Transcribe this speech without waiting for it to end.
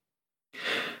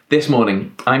This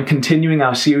morning, I'm continuing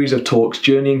our series of talks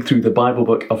journeying through the Bible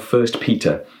book of 1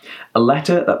 Peter, a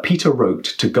letter that Peter wrote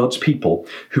to God's people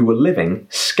who were living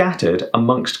scattered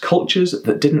amongst cultures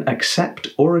that didn't accept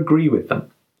or agree with them,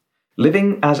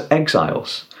 living as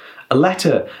exiles. A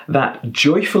letter that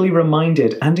joyfully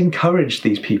reminded and encouraged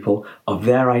these people of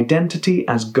their identity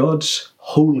as God's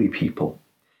holy people,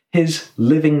 His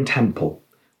living temple,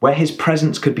 where His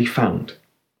presence could be found.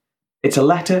 It's a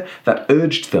letter that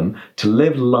urged them to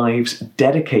live lives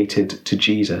dedicated to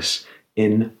Jesus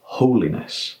in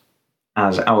holiness,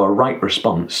 as our right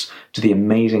response to the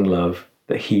amazing love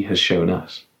that He has shown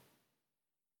us.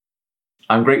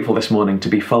 I'm grateful this morning to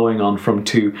be following on from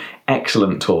two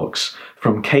excellent talks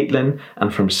from Caitlin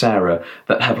and from Sarah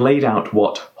that have laid out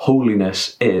what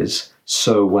holiness is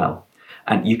so well.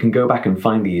 And you can go back and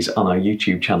find these on our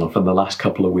YouTube channel from the last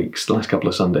couple of weeks, the last couple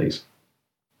of Sundays.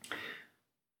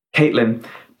 Caitlin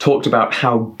talked about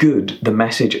how good the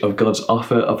message of God's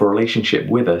offer of a relationship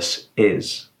with us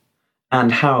is, and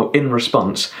how, in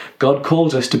response, God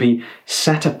calls us to be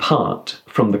set apart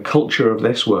from the culture of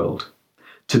this world,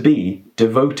 to be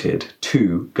devoted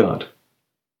to God.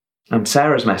 And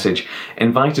Sarah's message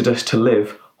invited us to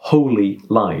live holy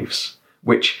lives,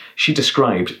 which she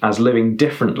described as living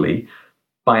differently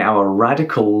by our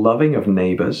radical loving of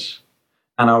neighbours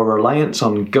and our reliance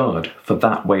on God for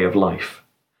that way of life.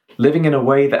 Living in a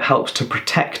way that helps to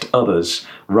protect others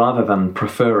rather than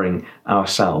preferring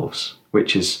ourselves,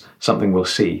 which is something we'll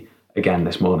see again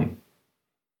this morning.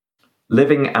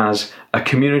 Living as a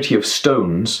community of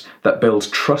stones that builds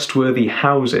trustworthy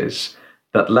houses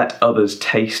that let others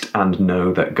taste and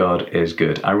know that God is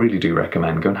good. I really do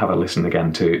recommend go and have a listen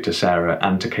again to Sarah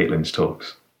and to Caitlin's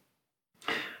talks.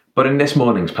 But in this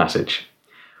morning's passage,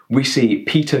 we see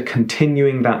Peter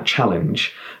continuing that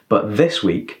challenge, but this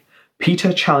week,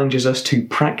 Peter challenges us to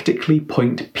practically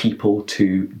point people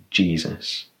to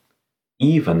Jesus,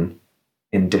 even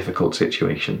in difficult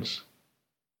situations.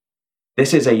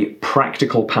 This is a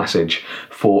practical passage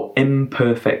for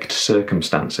imperfect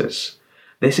circumstances.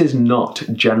 This is not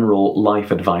general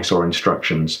life advice or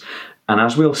instructions, and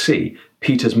as we'll see,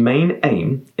 Peter's main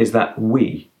aim is that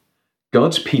we,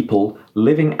 God's people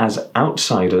living as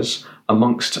outsiders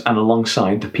amongst and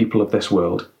alongside the people of this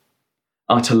world,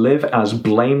 are to live as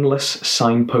blameless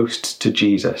signposts to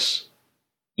Jesus,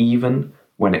 even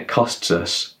when it costs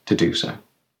us to do so.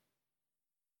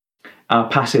 Our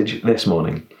passage this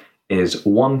morning is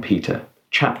 1 Peter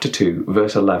chapter 2,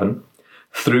 verse 11,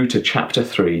 through to chapter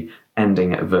 3,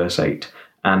 ending at verse 8.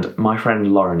 And my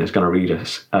friend Lauren is going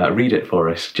to read it for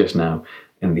us just now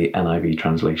in the NIV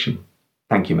translation.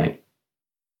 Thank you, mate.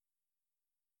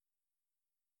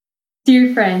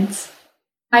 Dear friends,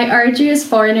 I urge you as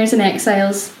foreigners and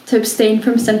exiles to abstain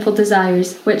from sinful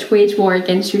desires which wage war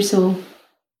against your soul.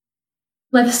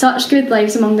 Live such good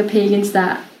lives among the pagans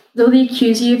that, though they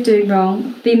accuse you of doing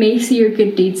wrong, they may see your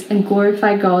good deeds and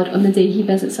glorify God on the day He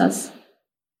visits us.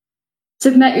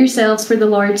 Submit yourselves for the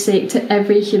Lord's sake to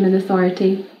every human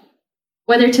authority,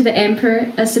 whether to the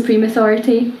emperor as supreme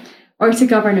authority or to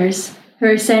governors who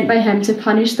are sent by him to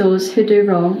punish those who do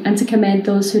wrong and to commend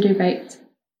those who do right.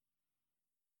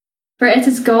 For it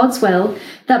is God's will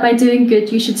that by doing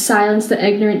good you should silence the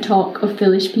ignorant talk of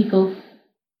foolish people.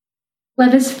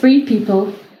 Live as free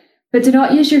people, but do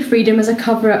not use your freedom as a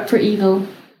cover-up for evil.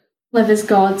 Live as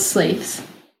God's slaves.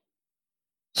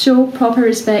 Show proper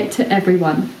respect to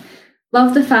everyone.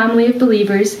 Love the family of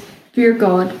believers, fear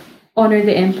God, honour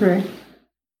the emperor.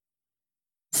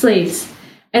 Slaves,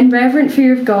 in reverent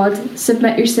fear of God,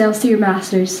 submit yourselves to your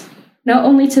masters, not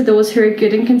only to those who are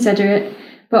good and considerate,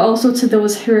 but also to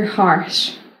those who are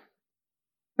harsh.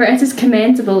 For it is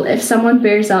commendable if someone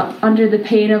bears up under the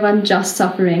pain of unjust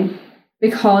suffering,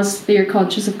 because they are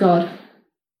conscious of God.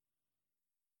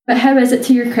 But how is it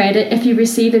to your credit if you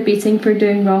receive a beating for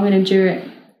doing wrong and endure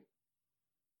it?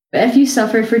 But if you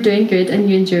suffer for doing good and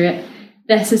you endure it,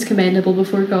 this is commendable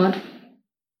before God.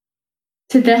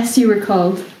 To this you were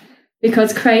called,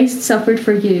 because Christ suffered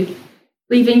for you,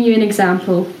 leaving you an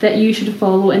example that you should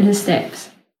follow in His steps.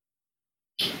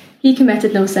 He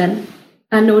committed no sin,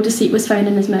 and no deceit was found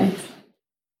in His mouth.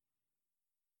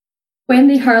 When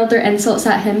they hurled their insults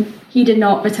at Him, He did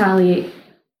not retaliate.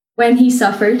 When He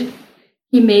suffered,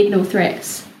 He made no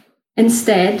threats.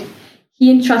 Instead,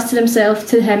 He entrusted Himself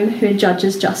to Him who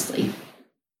judges justly.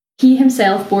 He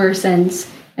Himself bore our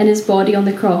sins in His body on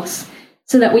the cross,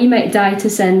 so that we might die to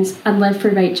sins and live for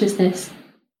righteousness.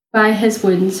 By His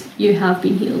wounds you have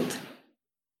been healed.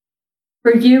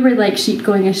 For you were like sheep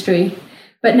going astray,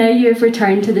 but now you have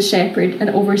returned to the shepherd and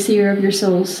overseer of your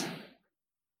souls.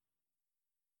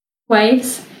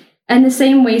 Wives, In the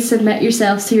same way, submit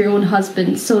yourselves to your own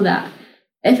husbands, so that,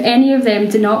 if any of them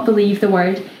do not believe the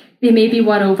word, they may be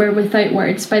won over without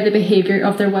words by the behaviour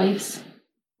of their wives,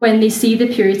 when they see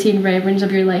the purity and reverence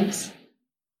of your lives.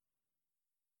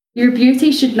 Your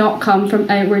beauty should not come from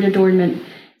outward adornment,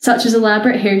 such as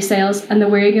elaborate hairstyles and the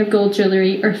wearing of gold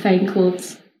jewellery or fine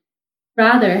clothes.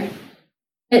 Rather,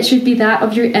 it should be that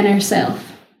of your inner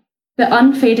self, the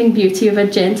unfading beauty of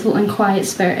a gentle and quiet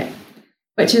spirit,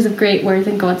 which is of great worth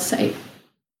in God's sight.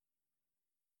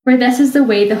 For this is the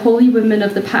way the holy women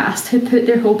of the past who put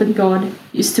their hope in God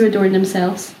used to adorn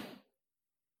themselves.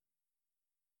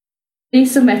 They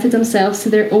submitted themselves to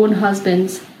their own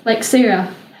husbands, like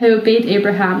Sarah, who obeyed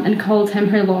Abraham and called him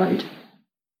her Lord.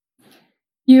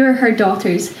 You are her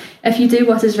daughters, if you do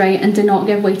what is right and do not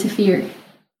give way to fear.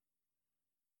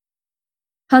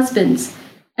 Husbands,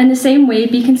 in the same way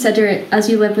be considerate as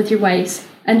you live with your wives,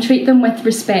 and treat them with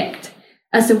respect,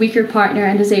 as the weaker partner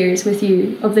and as heirs with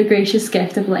you of the gracious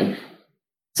gift of life,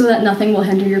 so that nothing will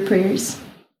hinder your prayers.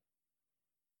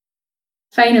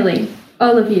 Finally,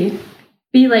 all of you,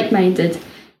 be like-minded,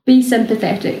 be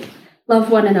sympathetic, love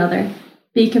one another,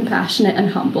 be compassionate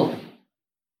and humble.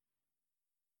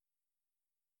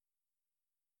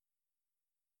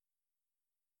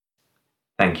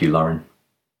 Thank you, Lauren.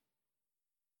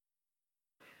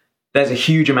 There's a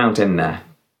huge amount in there,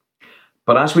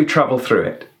 but as we travel through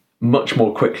it, much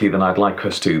more quickly than I'd like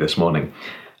us to this morning,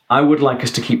 I would like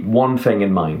us to keep one thing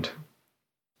in mind.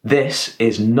 This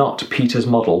is not Peter's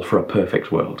model for a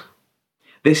perfect world.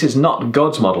 This is not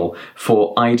God's model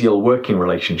for ideal working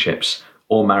relationships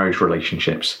or marriage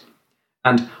relationships.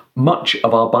 And much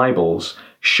of our Bibles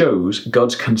shows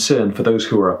God's concern for those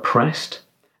who are oppressed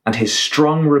and his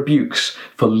strong rebukes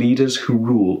for leaders who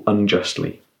rule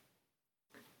unjustly.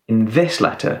 In this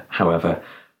letter, however,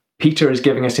 Peter is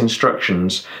giving us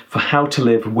instructions for how to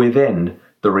live within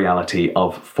the reality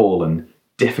of fallen,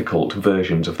 difficult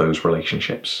versions of those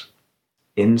relationships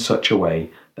in such a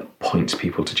way that points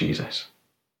people to Jesus.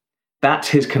 That's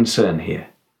his concern here.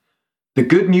 The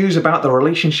good news about the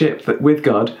relationship with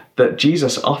God that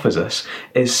Jesus offers us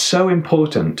is so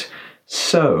important.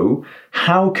 So,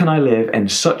 how can I live in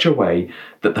such a way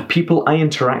that the people I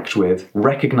interact with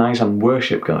recognize and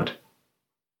worship God,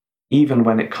 even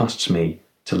when it costs me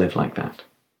to live like that?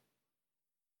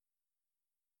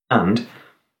 And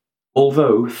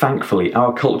although, thankfully,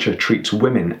 our culture treats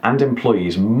women and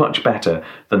employees much better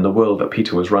than the world that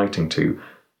Peter was writing to,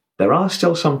 there are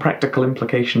still some practical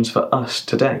implications for us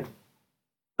today.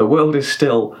 The world is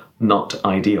still not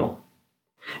ideal.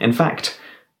 In fact,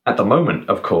 at the moment,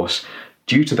 of course,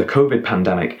 due to the COVID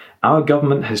pandemic, our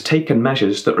government has taken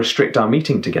measures that restrict our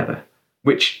meeting together,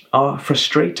 which are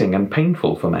frustrating and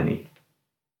painful for many.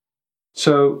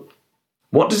 So,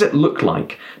 what does it look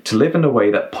like to live in a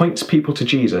way that points people to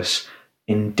Jesus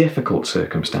in difficult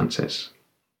circumstances?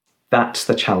 That's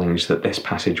the challenge that this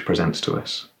passage presents to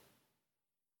us.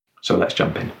 So let's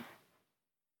jump in.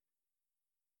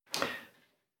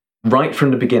 Right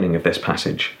from the beginning of this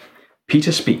passage,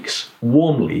 Peter speaks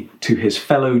warmly to his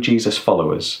fellow Jesus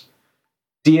followers.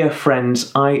 Dear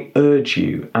friends, I urge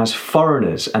you, as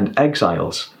foreigners and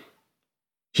exiles.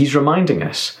 He's reminding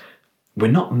us we're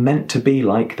not meant to be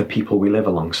like the people we live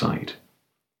alongside.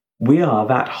 We are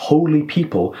that holy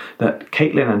people that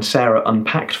Caitlin and Sarah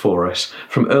unpacked for us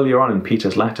from earlier on in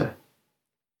Peter's letter.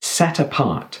 Set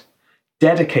apart,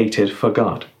 dedicated for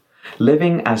God,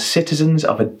 living as citizens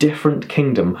of a different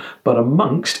kingdom, but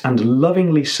amongst and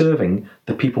lovingly serving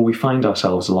the people we find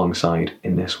ourselves alongside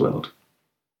in this world.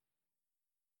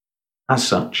 As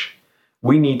such,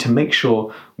 we need to make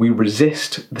sure we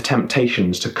resist the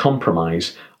temptations to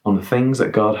compromise on the things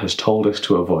that God has told us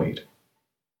to avoid.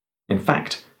 In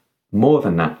fact, more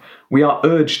than that, we are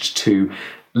urged to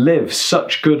live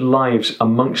such good lives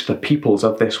amongst the peoples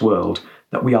of this world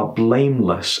that we are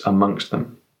blameless amongst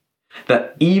them.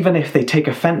 That even if they take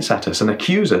offence at us and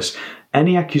accuse us,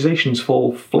 any accusations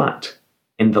fall flat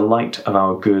in the light of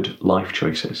our good life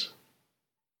choices.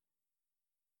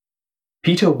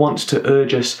 Peter wants to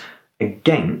urge us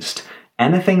against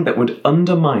anything that would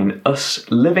undermine us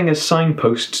living as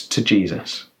signposts to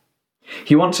Jesus.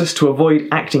 He wants us to avoid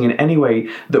acting in any way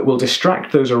that will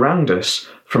distract those around us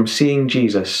from seeing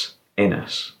Jesus in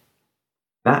us.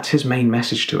 That's his main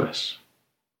message to us.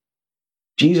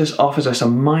 Jesus offers us a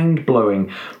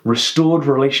mind-blowing, restored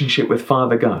relationship with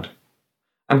Father God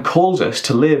and calls us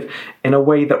to live in a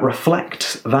way that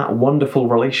reflects that wonderful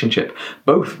relationship,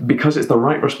 both because it's the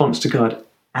right response to God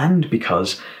and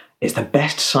because it's the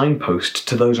best signpost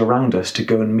to those around us to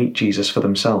go and meet Jesus for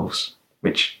themselves,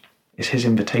 which is his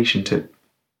invitation to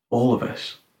all of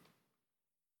us.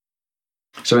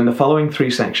 So in the following 3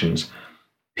 sections,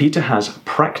 Peter has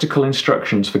practical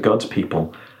instructions for God's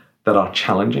people that are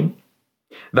challenging,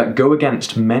 that go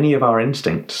against many of our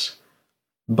instincts,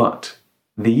 but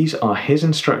these are his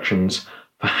instructions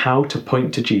for how to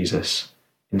point to Jesus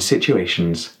in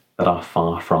situations that are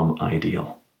far from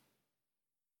ideal.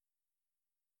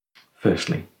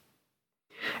 Firstly,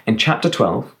 in chapter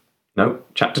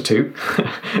 2,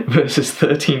 verses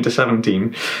 13 to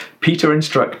 17, Peter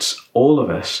instructs all of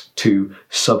us to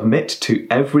submit to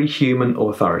every human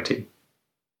authority.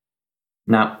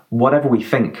 Now, whatever we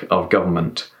think of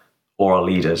government or our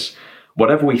leaders,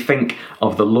 whatever we think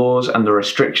of the laws and the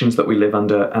restrictions that we live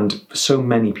under, and so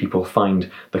many people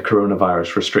find the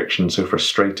coronavirus restrictions so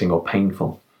frustrating or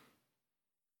painful,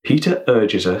 Peter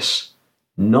urges us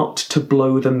not to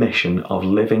blow the mission of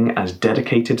living as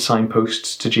dedicated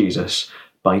signposts to Jesus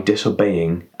by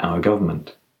disobeying our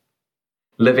government,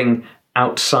 living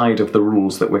outside of the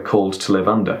rules that we're called to live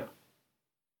under.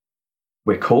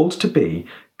 We're called to be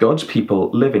God's people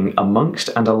living amongst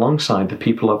and alongside the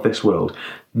people of this world,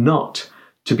 not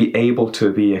to be able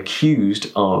to be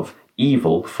accused of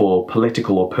evil for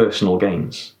political or personal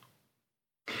gains.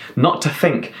 Not to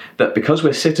think that because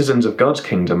we're citizens of God's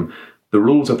kingdom, the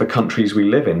rules of the countries we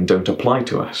live in don't apply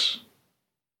to us.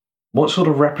 What sort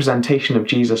of representation of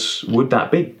Jesus would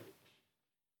that be?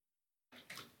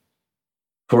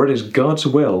 For it is God's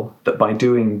will that by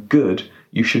doing good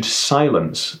you should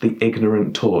silence the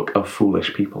ignorant talk of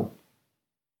foolish people.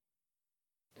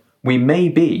 We may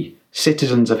be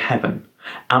citizens of heaven,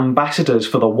 ambassadors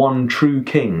for the one true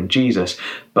King, Jesus,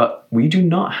 but we do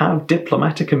not have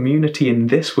diplomatic immunity in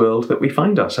this world that we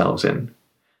find ourselves in.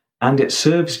 And it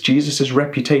serves Jesus'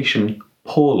 reputation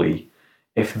poorly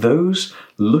if those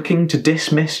looking to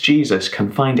dismiss Jesus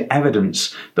can find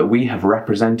evidence that we have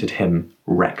represented him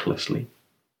recklessly.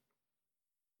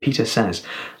 Peter says,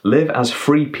 live as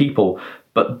free people,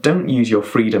 but don't use your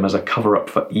freedom as a cover-up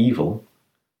for evil.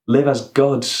 Live as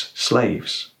God's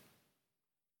slaves.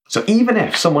 So even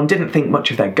if someone didn't think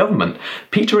much of their government,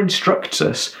 Peter instructs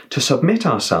us to submit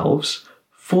ourselves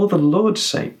for the Lord's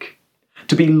sake,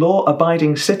 to be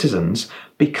law-abiding citizens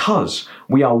because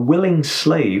we are willing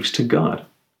slaves to God.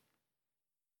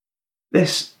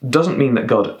 This doesn't mean that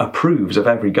God approves of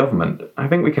every government. I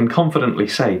think we can confidently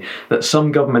say that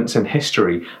some governments in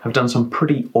history have done some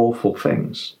pretty awful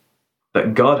things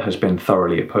that God has been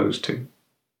thoroughly opposed to.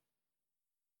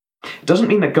 It doesn't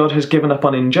mean that God has given up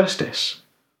on injustice.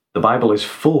 The Bible is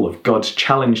full of God's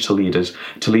challenge to leaders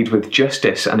to lead with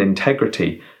justice and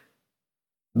integrity.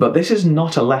 But this is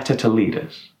not a letter to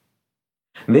leaders.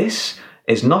 This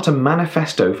is not a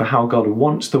manifesto for how God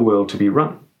wants the world to be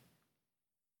run.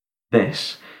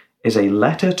 This is a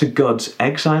letter to God's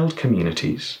exiled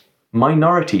communities,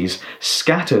 minorities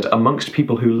scattered amongst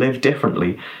people who live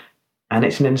differently, and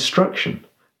it's an instruction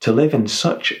to live in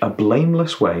such a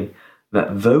blameless way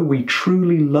that though we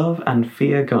truly love and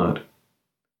fear God,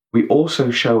 we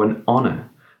also show an honour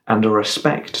and a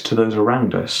respect to those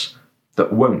around us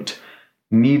that won't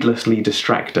needlessly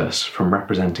distract us from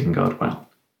representing God well.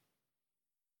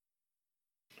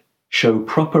 Show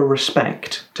proper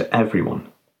respect to everyone.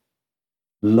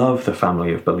 Love the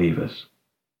family of believers.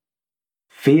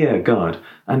 Fear God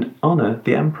and honour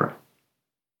the emperor.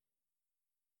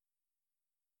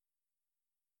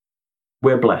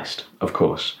 We're blessed, of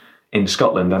course, in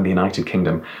Scotland and the United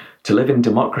Kingdom, to live in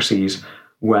democracies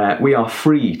where we are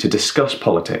free to discuss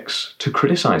politics, to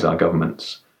criticise our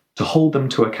governments, to hold them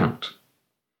to account.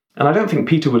 And I don't think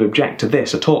Peter would object to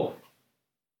this at all.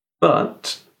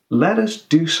 But let us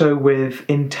do so with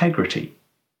integrity,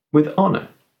 with honour,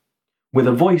 with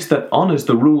a voice that honours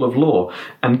the rule of law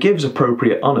and gives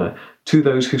appropriate honour to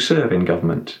those who serve in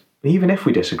government, even if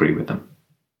we disagree with them.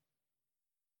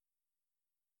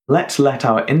 Let's let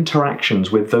our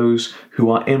interactions with those who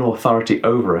are in authority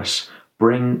over us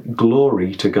bring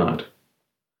glory to God.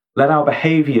 Let our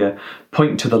behaviour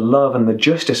point to the love and the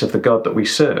justice of the God that we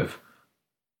serve.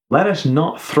 Let us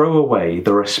not throw away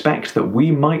the respect that we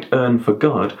might earn for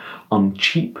God on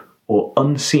cheap or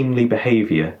unseemly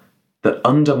behaviour that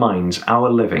undermines our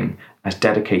living as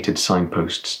dedicated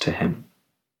signposts to Him.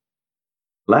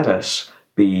 Let us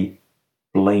be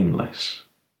blameless.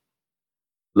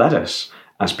 Let us,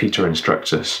 as Peter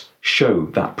instructs us, show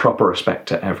that proper respect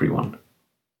to everyone,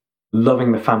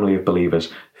 loving the family of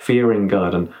believers, fearing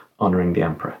God and honouring the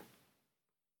emperor.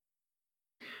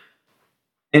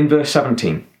 In verse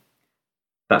 18,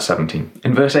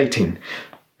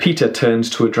 Peter turns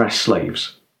to address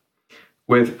slaves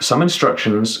with some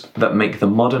instructions that make the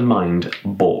modern mind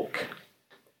balk.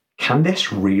 Can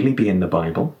this really be in the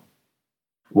Bible?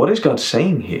 What is God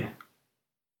saying here?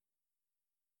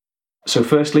 So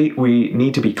firstly, we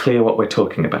need to be clear what we're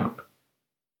talking about.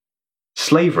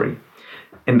 Slavery,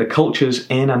 in the cultures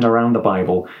in and around the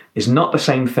Bible, is not the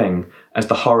same thing as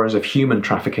the horrors of human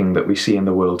trafficking that we see in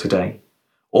the world today,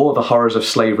 or the horrors of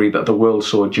slavery that the world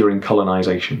saw during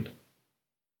colonization.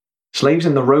 Slaves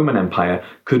in the Roman Empire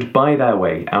could buy their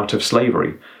way out of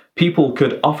slavery. People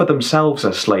could offer themselves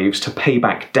as slaves to pay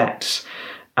back debts.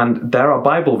 And there are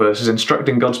Bible verses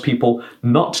instructing God's people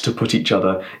not to put each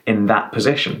other in that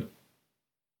position.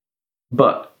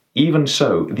 But even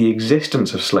so, the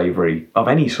existence of slavery of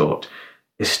any sort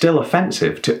is still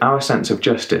offensive to our sense of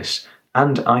justice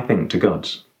and, I think, to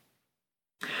God's.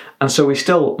 And so we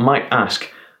still might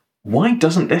ask, why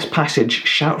doesn't this passage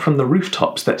shout from the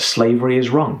rooftops that slavery is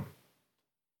wrong?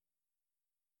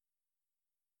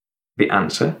 The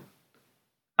answer,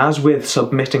 as with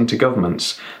submitting to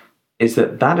governments, is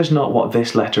that that is not what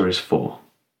this letter is for.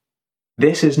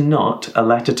 This is not a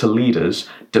letter to leaders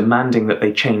demanding that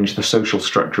they change the social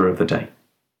structure of the day.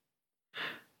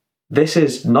 This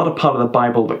is not a part of the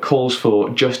Bible that calls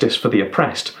for justice for the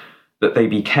oppressed, that they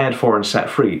be cared for and set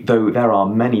free, though there are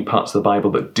many parts of the Bible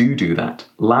that do that,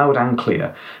 loud and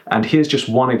clear. And here's just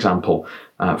one example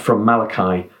from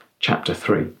Malachi chapter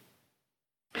 3.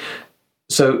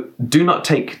 So do not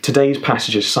take today's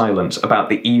passage's silence about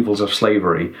the evils of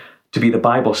slavery to be the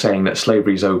Bible saying that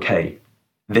slavery is okay.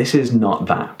 This is not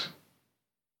that.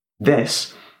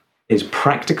 This is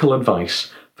practical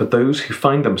advice for those who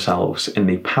find themselves in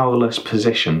the powerless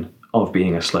position of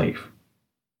being a slave.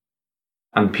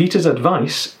 And Peter's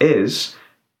advice is,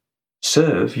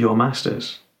 serve your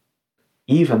masters.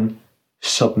 Even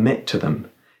submit to them.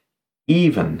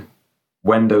 Even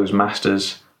when those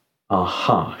masters are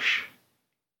harsh.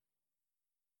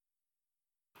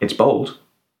 It's bold.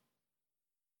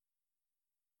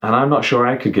 And I'm not sure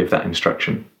I could give that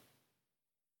instruction.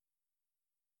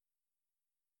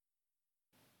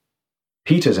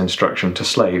 Peter's instruction to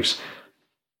slaves,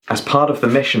 as part of the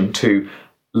mission to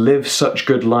live such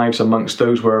good lives amongst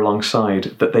those we're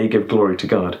alongside that they give glory to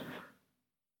God.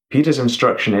 Peter's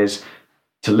instruction is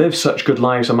to live such good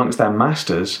lives amongst their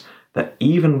masters that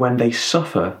even when they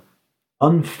suffer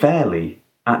unfairly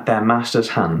at their master's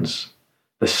hands,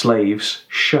 the slaves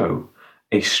show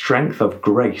a strength of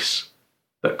grace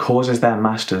that causes their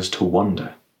masters to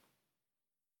wonder.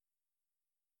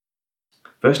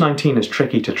 Verse 19 is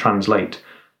tricky to translate.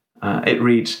 It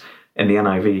reads in the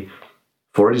NIV,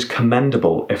 "For it is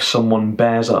commendable if someone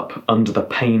bears up under the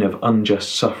pain of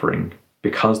unjust suffering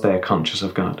because they are conscious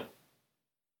of God."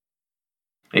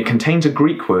 It contains a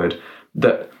Greek word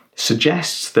that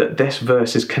suggests that this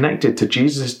verse is connected to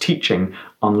Jesus' teaching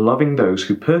on loving those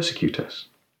who persecute us.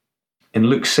 In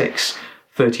Luke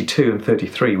 6:32 and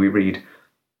 33 we read,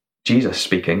 Jesus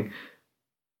speaking,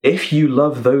 "If you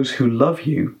love those who love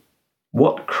you,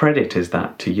 what credit is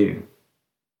that to you?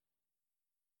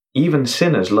 Even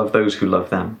sinners love those who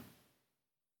love them.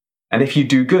 And if you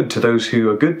do good to those who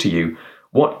are good to you,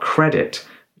 what credit,"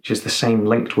 which is the same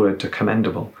linked word to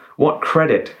commendable, "what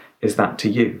credit is that to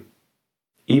you?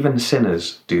 Even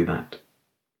sinners do that."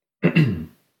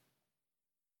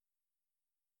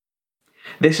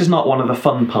 This is not one of the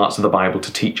fun parts of the Bible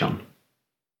to teach on.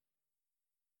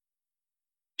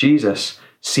 Jesus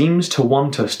seems to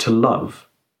want us to love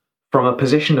from a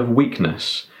position of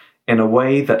weakness in a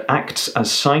way that acts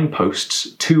as signposts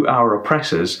to our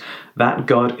oppressors that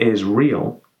God is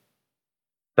real,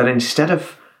 that instead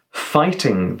of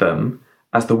fighting them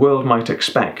as the world might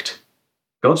expect,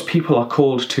 God's people are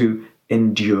called to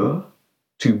endure,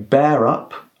 to bear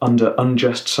up under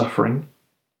unjust suffering,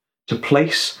 to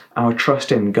place our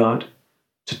trust in God,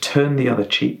 to turn the other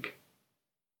cheek.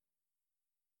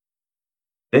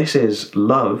 This is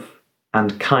love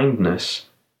and kindness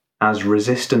as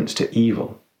resistance to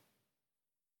evil.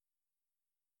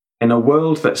 In a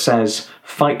world that says,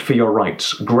 fight for your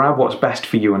rights, grab what's best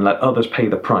for you and let others pay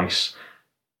the price.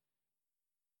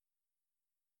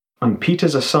 On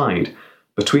Peter's aside,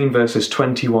 between verses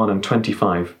 21 and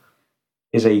 25,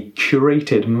 is a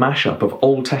curated mashup of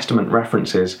Old Testament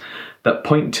references that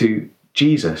point to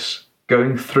Jesus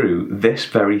going through this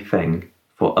very thing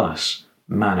for us.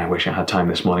 Man, I wish I had time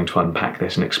this morning to unpack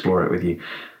this and explore it with you.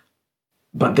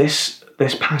 But this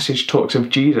passage talks of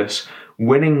Jesus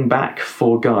winning back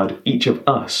for God each of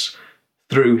us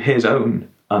through his own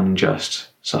unjust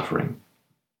suffering.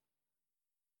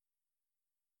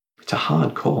 It's a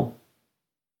hard call.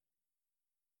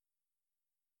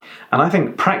 And I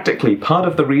think practically part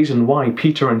of the reason why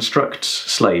Peter instructs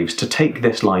slaves to take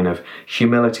this line of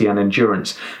humility and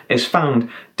endurance is found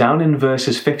down in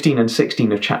verses 15 and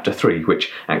 16 of chapter 3,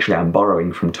 which actually I'm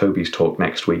borrowing from Toby's talk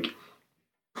next week.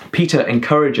 Peter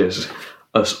encourages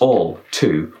us all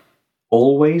to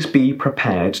always be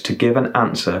prepared to give an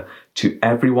answer to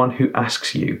everyone who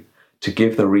asks you to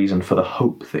give the reason for the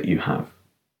hope that you have.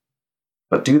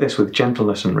 But do this with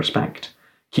gentleness and respect,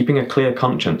 keeping a clear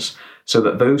conscience, so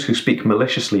that those who speak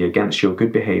maliciously against your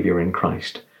good behaviour in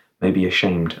Christ may be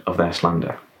ashamed of their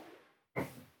slander.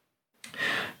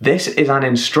 This is an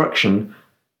instruction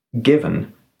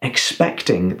given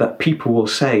expecting that people will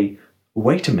say,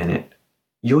 wait a minute,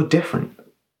 you're different.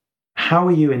 How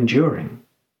are you enduring?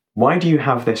 Why do you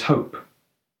have this hope?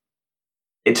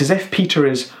 It's as if Peter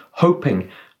is hoping,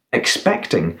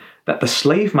 expecting that the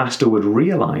slave master would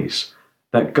realise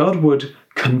that God would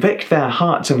convict their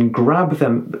hearts and grab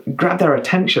their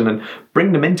attention and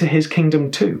bring them into his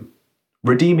kingdom too,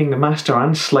 redeeming the master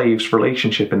and slave's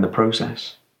relationship in the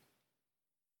process.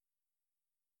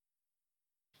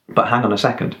 But hang on a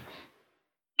second.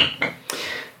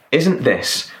 Isn't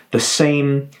this the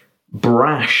same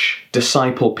brash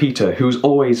disciple Peter who's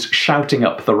always shouting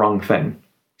up the wrong thing?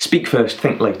 Speak first,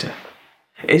 think later.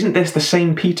 Isn't this the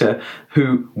same Peter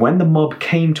who, when the mob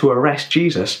came to arrest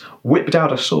Jesus, whipped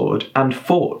out a sword and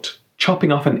fought,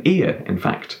 chopping off an ear, in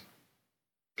fact?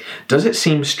 Does it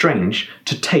seem strange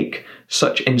to take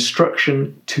such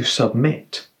instruction to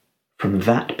submit from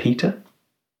that Peter?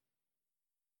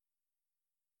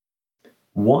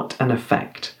 What an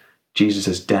effect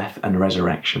Jesus' death and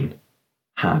resurrection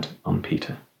had on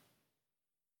Peter.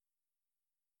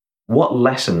 What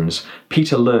lessons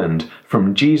Peter learned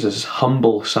from Jesus'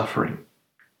 humble suffering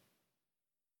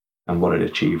and what it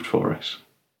achieved for us.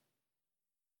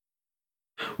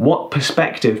 What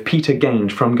perspective Peter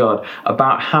gained from God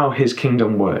about how his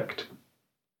kingdom worked.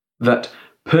 That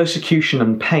persecution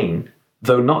and pain,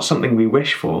 though not something we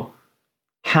wish for,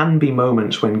 can be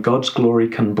moments when God's glory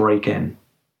can break in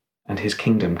and his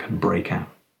kingdom can break out.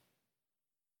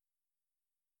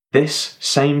 This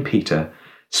same Peter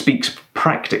speaks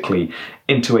practically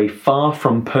into a far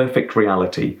from perfect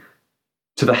reality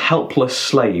to the helpless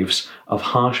slaves of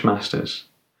harsh masters.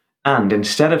 And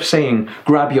instead of saying,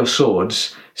 grab your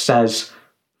swords, says,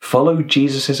 follow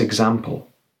Jesus' example,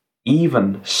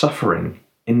 even suffering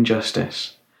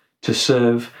injustice, to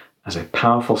serve as a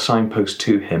powerful signpost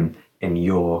to him in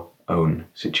your own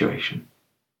situation.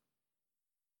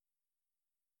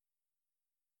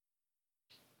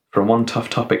 From one tough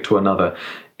topic to another,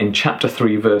 in chapter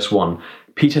 3, verse 1,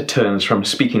 Peter turns from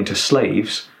speaking to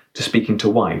slaves to speaking to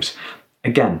wives.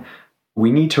 Again,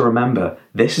 we need to remember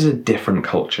this is a different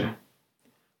culture.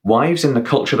 Wives in the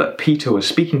culture that Peter was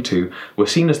speaking to were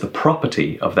seen as the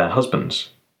property of their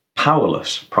husbands,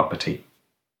 powerless property.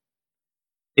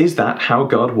 Is that how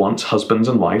God wants husbands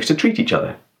and wives to treat each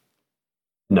other?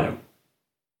 No.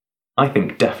 I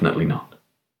think definitely not.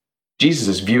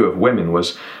 Jesus' view of women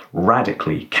was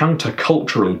radically,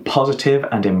 counterculturally positive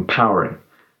and empowering.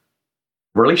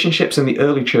 Relationships in the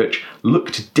early church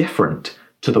looked different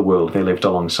to the world they lived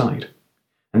alongside.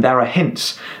 And there are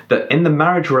hints that in the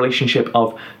marriage relationship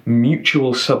of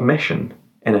mutual submission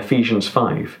in Ephesians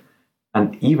 5,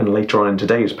 and even later on in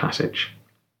today's passage,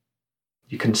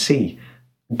 you can see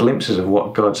glimpses of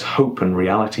what God's hope and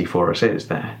reality for us is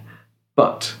there.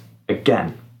 But,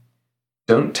 again,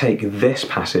 don't take this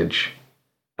passage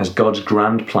as God's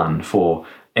grand plan for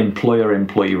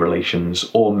employer-employee relations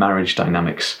or marriage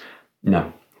dynamics.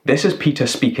 No, this is Peter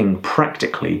speaking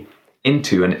practically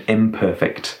into an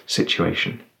imperfect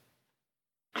situation.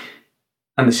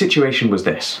 And the situation was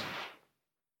this.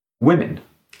 Women,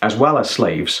 as well as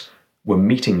slaves, were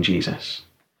meeting Jesus.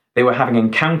 They were having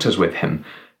encounters with him.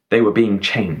 They were being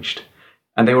changed.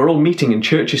 And they were all meeting in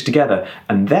churches together,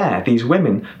 and there these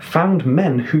women found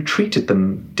men who treated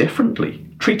them differently,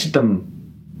 treated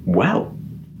them well.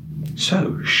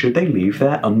 So, should they leave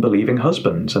their unbelieving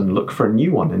husbands and look for a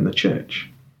new one in the church?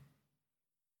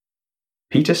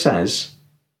 Peter says,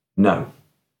 no.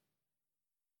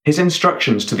 His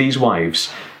instructions to these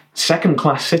wives,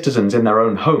 second-class citizens in their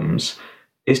own homes,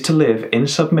 is to live in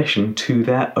submission to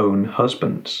their own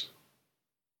husbands.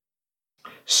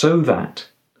 So that,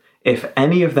 if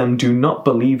any of them do not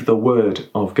believe the word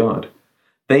of God,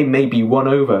 they may be won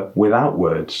over without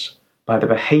words by the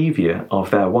behaviour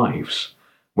of their wives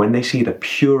when they see the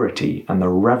purity and the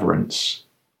reverence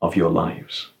of your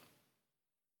lives.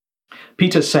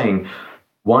 Peter's saying,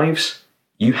 wives,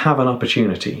 you have an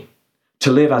opportunity to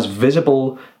live as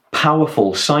visible,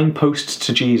 powerful signposts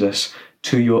to Jesus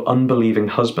to your unbelieving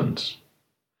husbands,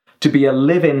 to be a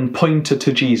live-in pointer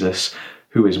to Jesus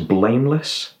who is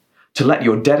blameless, to let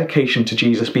your dedication to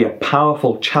Jesus be a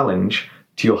powerful challenge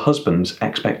to your husband's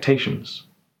expectations.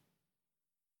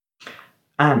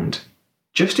 And,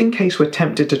 just in case we're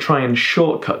tempted to try and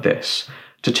shortcut this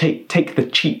to take the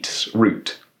cheats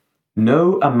route.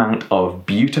 No amount of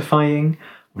beautifying,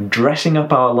 dressing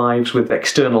up our lives with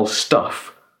external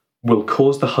stuff will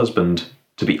cause the husband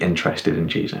to be interested in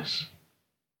Jesus.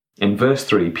 In verse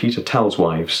 3, Peter tells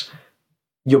wives,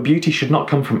 your beauty should not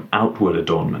come from outward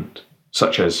adornment,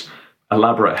 such as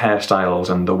elaborate hairstyles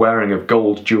and the wearing of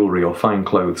gold jewellery or fine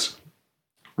clothes.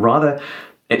 Rather,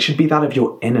 it should be that of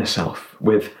your inner self,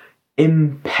 with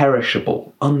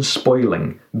imperishable,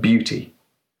 unspoiling beauty,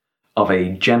 of a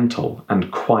gentle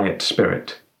and quiet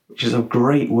spirit, which is of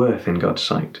great worth in God's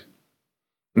sight.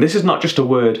 This is not just a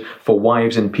word for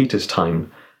wives in Peter's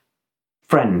time.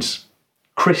 Friends,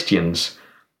 Christians,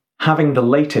 having the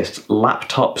latest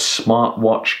laptop,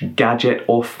 smartwatch, gadget,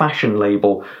 or fashion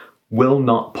label will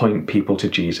not point people to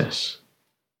Jesus.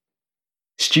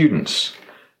 Students,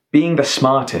 being the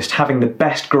smartest, having the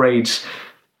best grades,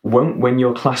 won't win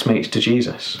your classmates to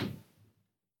Jesus.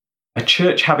 A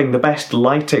church having the best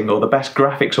lighting or the best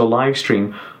graphics or live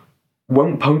stream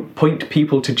won't point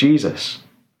people to Jesus.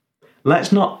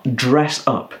 Let's not dress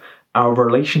up our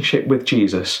relationship with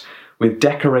Jesus with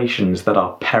decorations that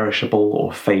are perishable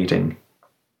or fading,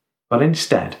 but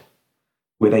instead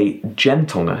with a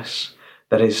gentleness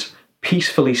that is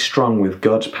peacefully strung with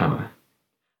God's power,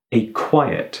 a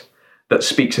quiet that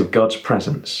speaks of God's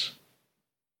presence.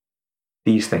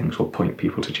 These things will point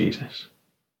people to Jesus.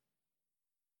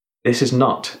 This is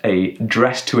not a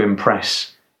dress to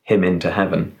impress him into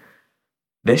heaven.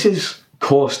 This is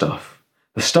core stuff,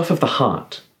 the stuff of the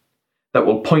heart, that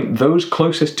will point those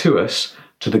closest to us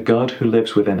to the God who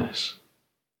lives within us.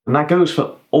 And that goes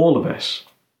for all of us.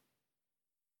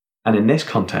 And in this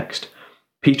context,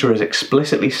 Peter is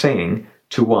explicitly saying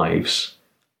to wives,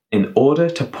 in order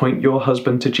to point your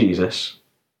husband to Jesus,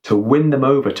 to win them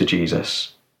over to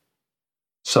Jesus,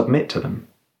 submit to them,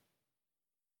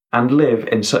 and live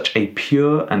in such a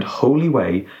pure and holy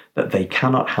way that they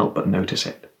cannot help but notice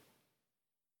it.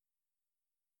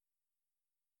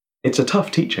 It's a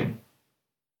tough teaching.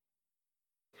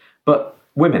 But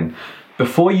women,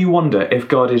 before you wonder if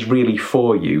God is really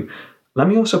for you, let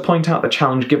me also point out the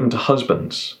challenge given to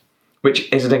husbands,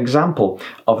 which is an example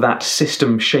of that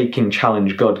system-shaking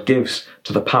challenge God gives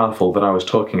to the powerful that I was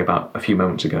talking about a few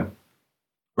moments ago.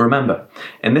 Remember,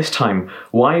 in this time,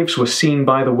 wives were seen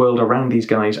by the world around these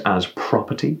guys as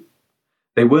property.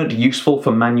 They weren't useful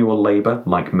for manual labour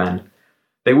like men.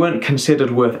 They weren't considered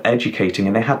worth educating,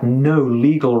 and they had no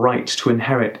legal rights to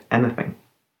inherit anything.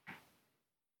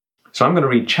 So I'm going to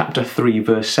read chapter 3,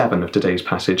 verse 7 of today's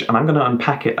passage, and I'm going to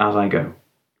unpack it as I go.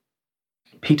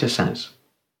 Peter says,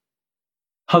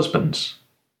 husbands,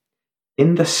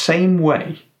 in the same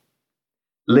way,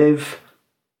 live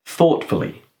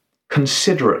thoughtfully,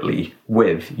 considerately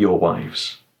with your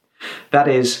wives. That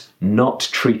is, not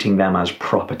treating them as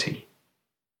property.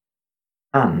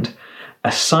 And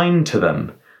assign to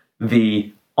them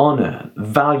the honour,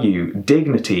 value,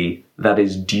 dignity that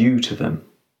is due to them.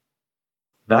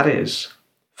 That is,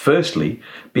 firstly,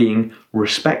 being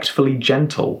respectfully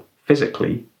gentle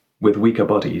physically with weaker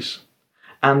bodies.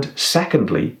 And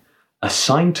secondly,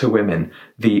 assign to women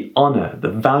the honour, the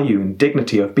value and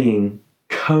dignity of being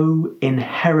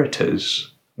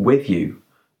co-inheritors with you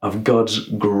of God's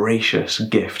gracious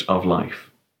gift of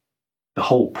life. The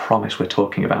whole promise we're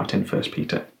talking about in 1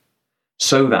 Peter.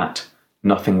 So that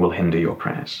nothing will hinder your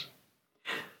prayers.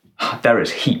 There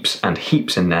is heaps and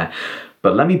heaps in there,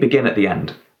 but let me begin at the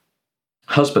end.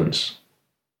 Husbands,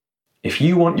 if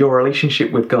you want your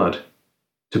relationship with God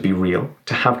to be real,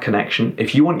 to have connection,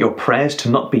 if you want your prayers to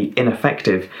not be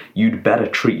ineffective, you'd better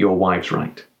treat your wives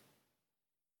right.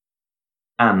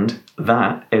 And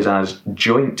that is as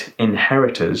joint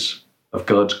inheritors of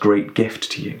God's great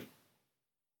gift to you.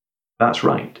 That's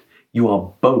right. You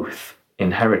are both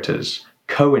inheritors,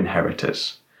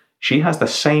 co-inheritors. She has the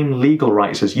same legal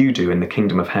rights as you do in the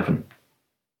kingdom of heaven.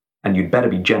 And you'd better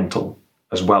be gentle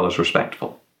as well as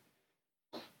respectful.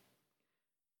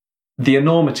 The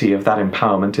enormity of that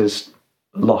empowerment is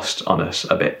lost on us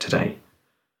a bit today.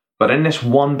 But in this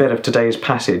one bit of today's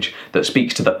passage that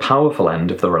speaks to the powerful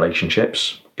end of the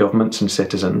relationships, governments and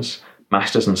citizens,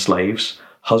 masters and slaves,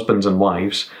 husbands and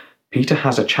wives, Peter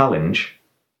has a challenge.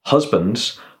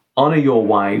 Husbands, honour your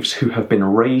wives who have been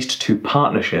raised to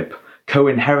partnership,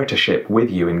 co-inheritorship with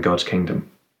you in God's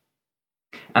kingdom.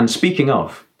 And speaking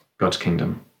of God's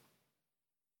kingdom,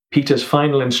 Peter's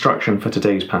final instruction for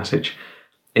today's passage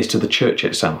is to the church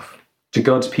itself, to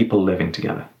God's people living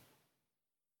together.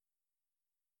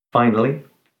 Finally,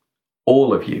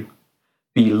 all of you,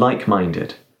 be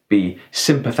like-minded, be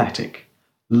sympathetic,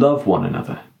 love one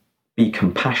another, be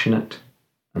compassionate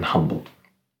and humble.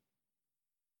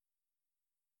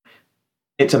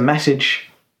 It's a message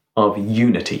of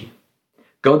unity.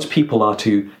 God's people are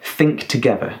to think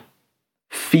together,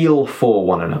 feel for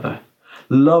one another,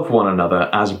 love one another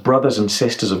as brothers and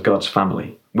sisters of God's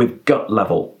family, with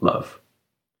gut-level love,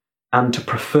 and to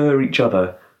prefer each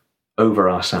other over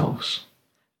ourselves.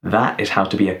 That is how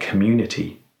to be a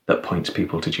community that points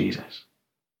people to Jesus.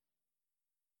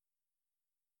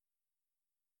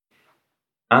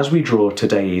 As we draw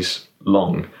today's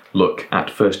long look at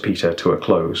 1 Peter to a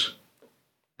close,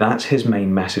 that's his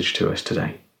main message to us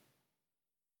today.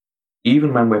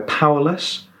 Even when we're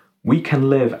powerless, we can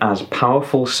live as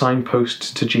powerful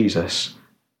signposts to Jesus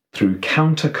through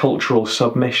countercultural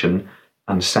submission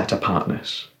and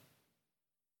set-apartness.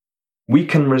 We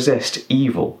can resist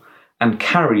evil and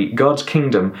carry God's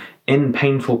kingdom in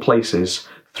painful places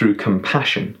through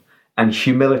compassion and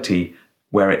humility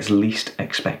where it's least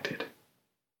expected.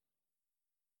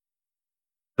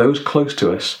 Those close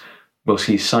to us will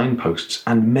see signposts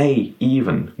and may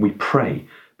even, we pray,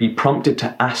 be prompted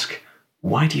to ask,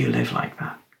 why do you live like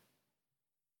that?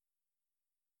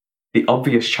 The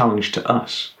obvious challenge to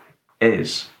us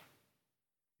is,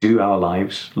 do our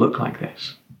lives look like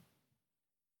this?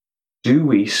 Do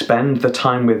we spend the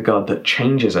time with God that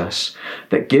changes us,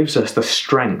 that gives us the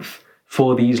strength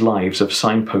for these lives of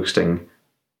signposting,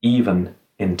 even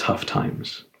in tough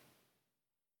times?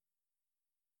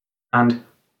 And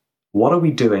what are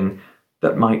we doing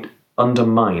that might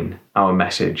undermine our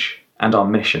message and our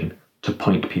mission to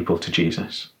point people to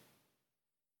Jesus?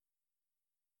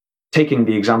 Taking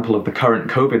the example of the current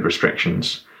COVID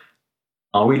restrictions,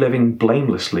 are we living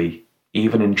blamelessly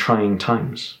even in trying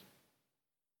times?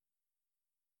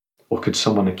 Or could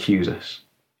someone accuse us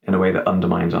in a way that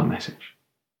undermines our message?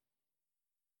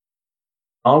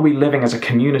 Are we living as a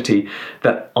community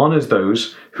that honours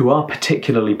those who are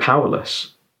particularly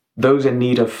powerless, those in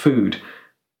need of food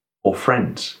or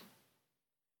friends?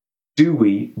 Do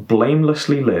we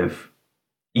blamelessly live,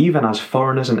 even as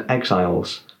foreigners and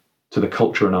exiles, to the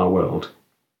culture in our world,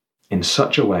 in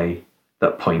such a way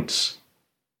that points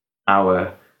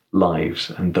our lives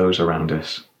and those around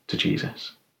us to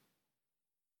Jesus?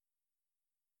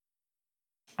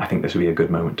 I think this would be a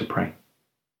good moment to pray.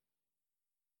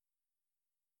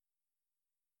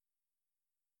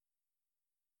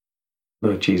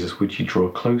 Lord Jesus, would you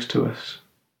draw close to us?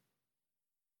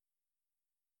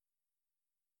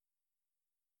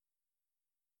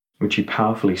 Would you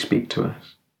powerfully speak to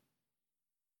us?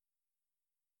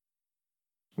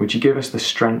 Would you give us the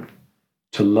strength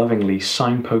to lovingly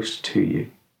signpost to you,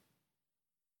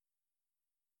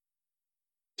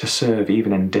 to serve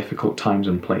even in difficult times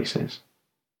and places,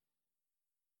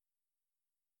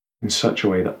 in such a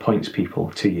way that points people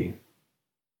to you,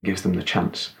 gives them the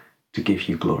chance to give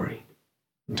you glory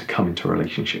and to come into a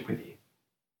relationship with you.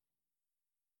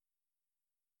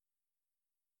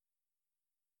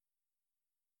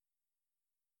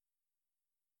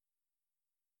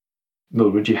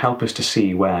 Lord, would you help us to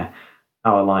see where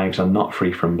our lives are not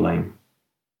free from blame,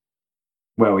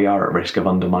 where we are at risk of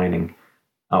undermining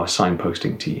our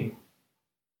signposting to you.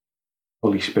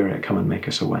 Holy Spirit, come and make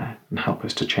us aware and help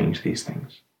us to change these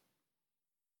things.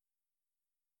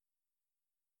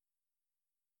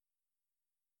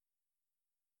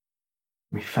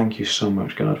 We thank you so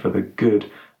much, God, for the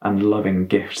good and loving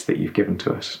gifts that you've given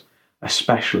to us,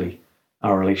 especially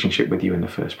our relationship with you in the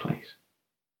first place.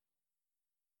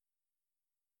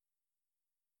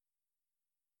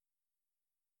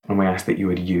 And we ask that you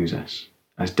would use us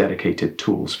as dedicated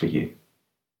tools for you,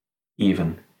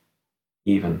 even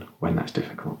when that's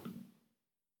difficult.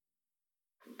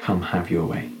 Come, have your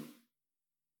way.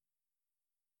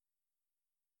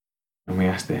 And we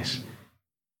ask this,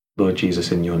 Lord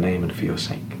Jesus, in your name and for your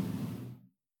sake.